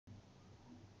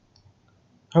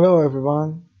Hello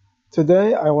everyone.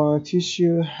 Today I want to teach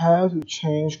you how to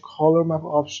change color map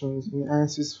options in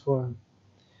Ansys Fluent.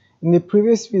 In the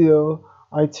previous video,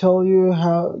 I tell you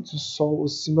how to solve a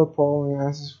simple problem in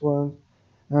Ansys Fluent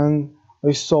and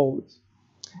I solved it.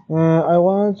 I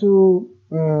want to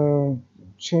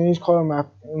change color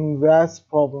map in that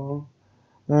problem.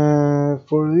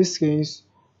 For this case,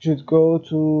 you should go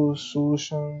to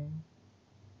solution,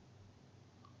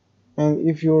 and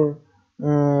if your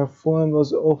Fluent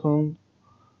was open,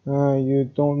 you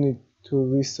don't need to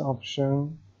list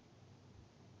option.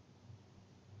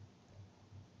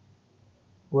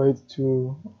 Wait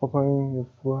to open your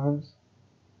Fluent.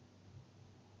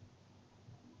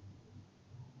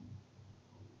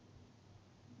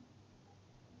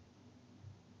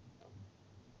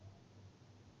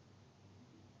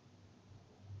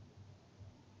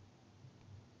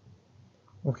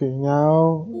 Okay,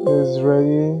 now is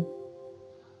ready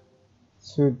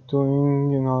to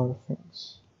doing other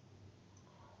things.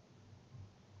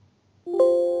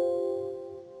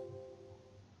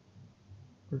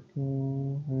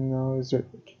 Working, and now it's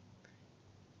ready.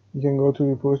 You can go to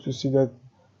reports to see that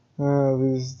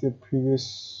this is the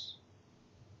previous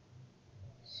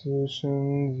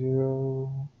solution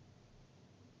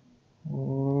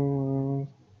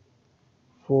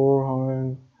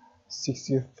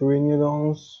 463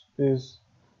 newtons is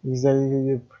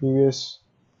exactly the previous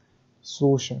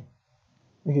solution.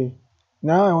 Okay,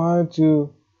 now I wanted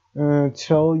to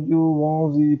tell you one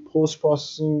of the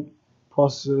post-processing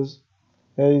processes,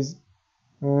 that is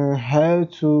how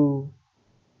to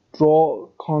draw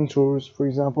contours. For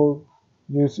example,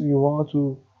 you want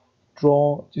to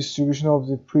draw distribution of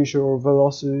the pressure or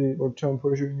velocity or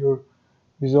temperature in your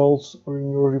results or in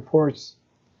your reports.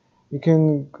 You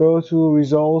can go to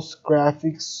results,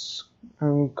 graphics,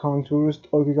 and contours,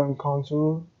 click on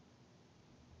contour.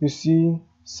 You see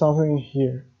something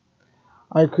here.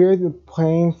 I created a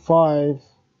plane 5,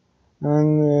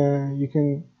 and you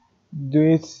can do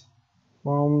it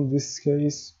from this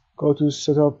case. Go to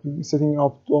setting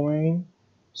up domain,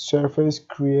 surface,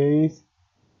 create,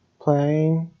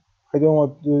 plane. I don't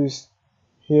want to do this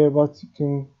here, but you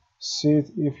can see it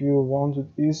if you want to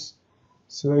do this.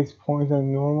 Select point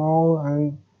and normal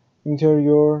and enter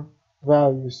your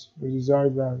values, your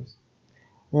desired values.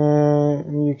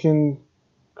 And you can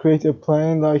create a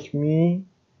plane like me.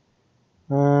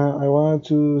 I wanted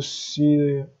to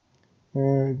see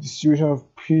the distribution of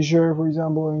pressure, for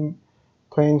example, in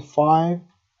plane 5.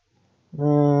 I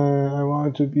want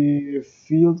it to be a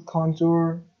field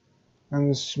contour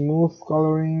and smooth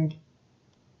coloring.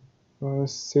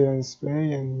 Say and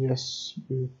display, and yes,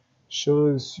 you show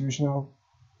the distribution of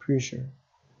pressure.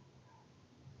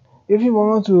 If you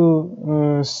want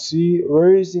to see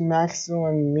where is the maximum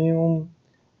and minimum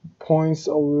points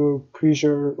of your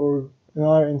pressure or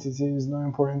another entity is not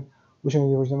important, which one,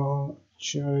 for example,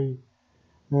 should I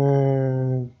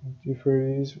differ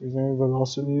is, for example,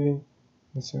 velocity,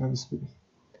 let's say on the speed.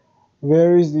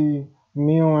 Where is the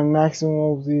minimum and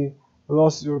maximum of the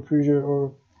velocity or pressure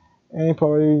or any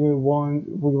property you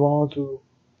would want to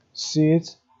see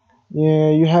it? Yeah,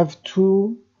 you have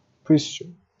two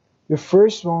procedures. The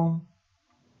first one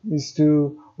is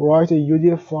to write a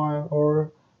UDF file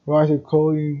or write a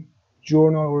code in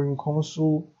journal or in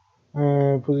console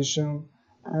position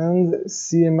and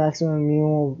see a maximum and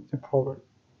minimum of the property.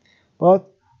 But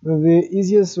the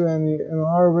easiest way and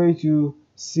another way to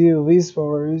see these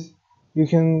properties, you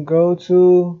can go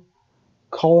to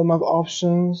color map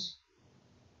options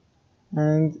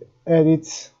and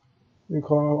edit the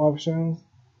color map options.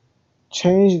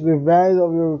 Change the value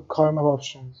of your color map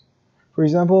options. For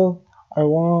example, I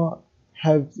want to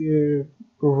have the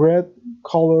red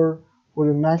color for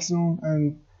the maximum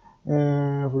and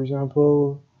for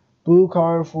example blue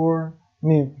color for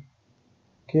min.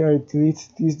 Okay, I delete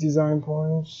these design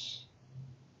points,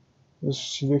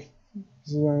 just select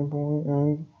design point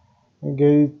and I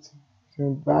get it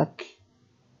back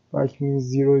means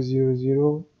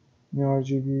 000 in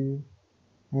RGB,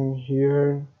 and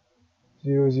here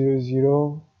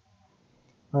 000.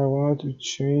 I want to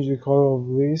change the color of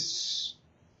this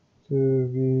to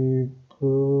be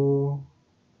blue,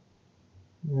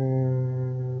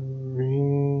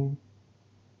 green.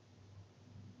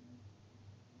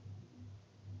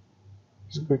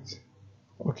 It's good.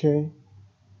 Okay,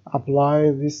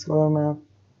 apply this color map,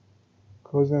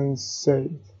 close and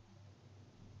save.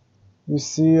 You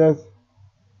see that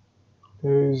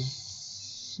there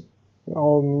is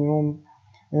all minimum.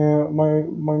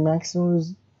 My maximum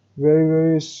is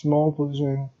very small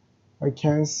position. I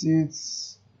can't see it.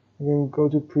 I can go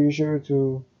to pressure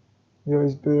to,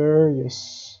 it's better.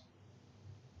 Yes,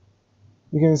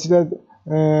 you can see that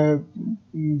uh,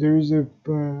 there is a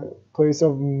place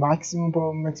of maximum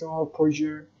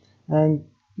pressure, and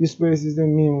this place is the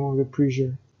minimum of the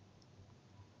pressure.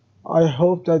 I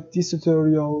hope that this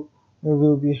tutorial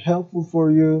will be helpful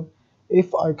for you.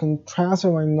 If I can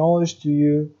transfer my knowledge to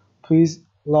you, please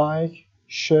like,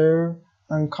 share,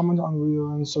 and comment on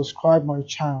video and subscribe my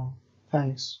channel.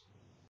 Thanks.